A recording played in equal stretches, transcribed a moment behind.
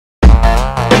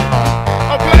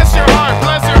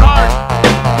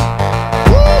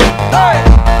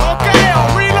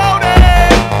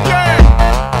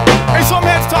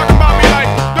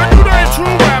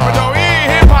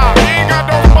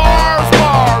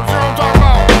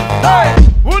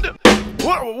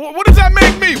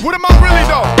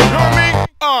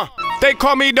they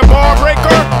call me the bar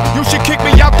breaker. You should kick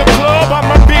me out the club.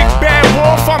 I'm a big bad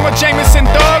wolf, I'm a Jameson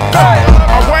Thug.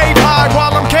 I wave high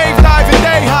while I'm cave diving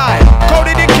day high.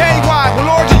 Coated in KY, with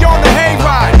orgy on the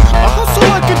hayride. I hustle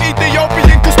like an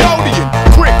Ethiopian custodian.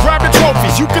 Quick, grab the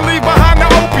trophies, you can leave behind the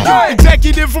opium.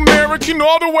 Executive American,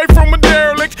 all the way from a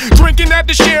derelict. Drinking at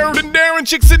the Sheraton, daring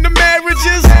chicks into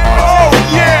marriages. Oh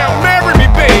yeah, marry me,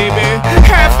 baby.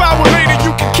 Half hour later,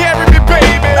 you can carry me,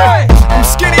 baby. I'm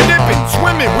skinny dipping,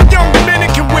 swimming with young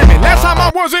Dominican women. Last time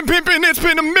I wasn't pimping, it's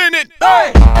been a minute.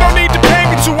 No need to pay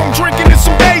me to, I'm drinking in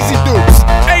some Daisy Dukes.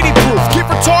 80 proof, get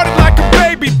retarded like a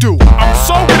baby do. I'm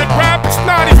so good at rap, it's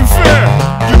not even fair.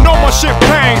 You know my shit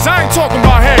bangs, I ain't talking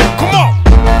about hair. Come on.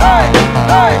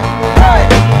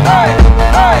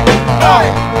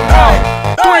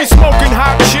 Three smoking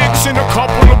hot chicks and a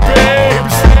couple of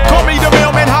babes. Call me the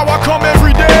mailman, how I come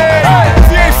every day.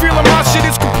 If you ain't feeling my shit,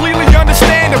 it's completely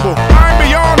understandable. I'm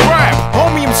beyond rap,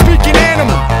 homie, I'm speaking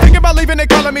animal. Think about leaving, they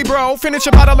calling me bro. Finish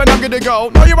a bottle and I'm good to go.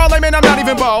 No, you're all lame and I'm not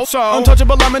even bold. So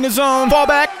untouchable, I'm in the zone. Fall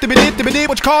back, dibby-dip,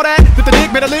 what you call that? Hit the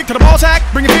dick, better lick to the ball sack.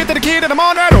 Bring your kid to the kid and I'm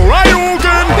on that. Alright,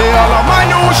 Ogun. They all on my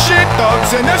new shit,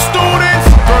 thugs and their students.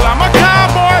 Girl, I'm a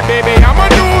cowboy, baby, I'm a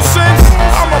nuisance.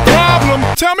 I'm a problem,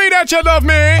 tell me that you love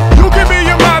me. You can be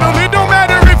a model, it don't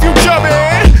matter if you chubby.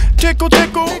 Tickle,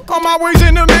 tickle, on my ways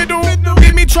in the middle.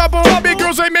 Give me trouble, big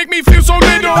girls, they make me feel so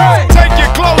little. Take your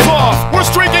clothes off, we're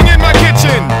streaking in my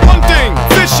kitchen. Hunting,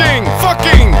 fishing,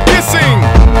 fucking, kissing.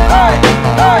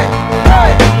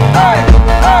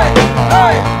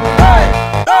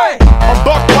 I'm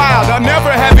buck wild, I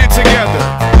never have it together.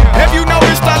 Have you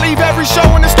noticed I leave every show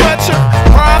in a stretcher?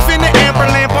 Prof in the amber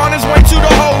lamp on his way to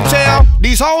the hotel.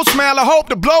 These hoes smell, I hope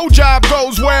the blowjob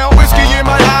goes well. Whiskey in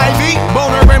my IV,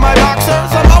 boner in my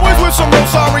boxers. I'm always with some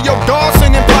Rosario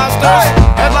Dawson imposters.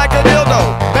 Head like a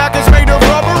dildo, back is made of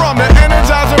rubber. I'm the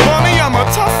Energizer Bunny, I'm a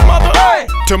tough mother.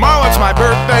 Tomorrow it's my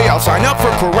birthday, I'll sign up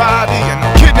for karate and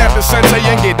kidnap the sensei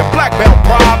and get the black belt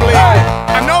probably.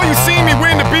 I know you see me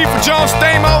win the beef with John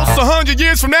Stamos. 100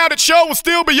 years from now that show will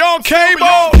still be on cable.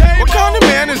 What kind of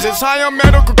man is this? High on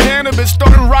medical cannabis,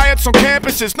 starting riots on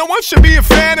campuses. No one should be a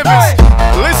fan of this.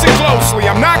 Listen closely,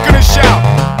 I'm not gonna shout.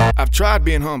 I've tried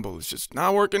being humble, it's just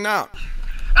not working out.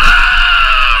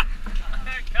 I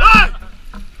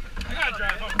gotta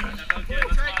drive home.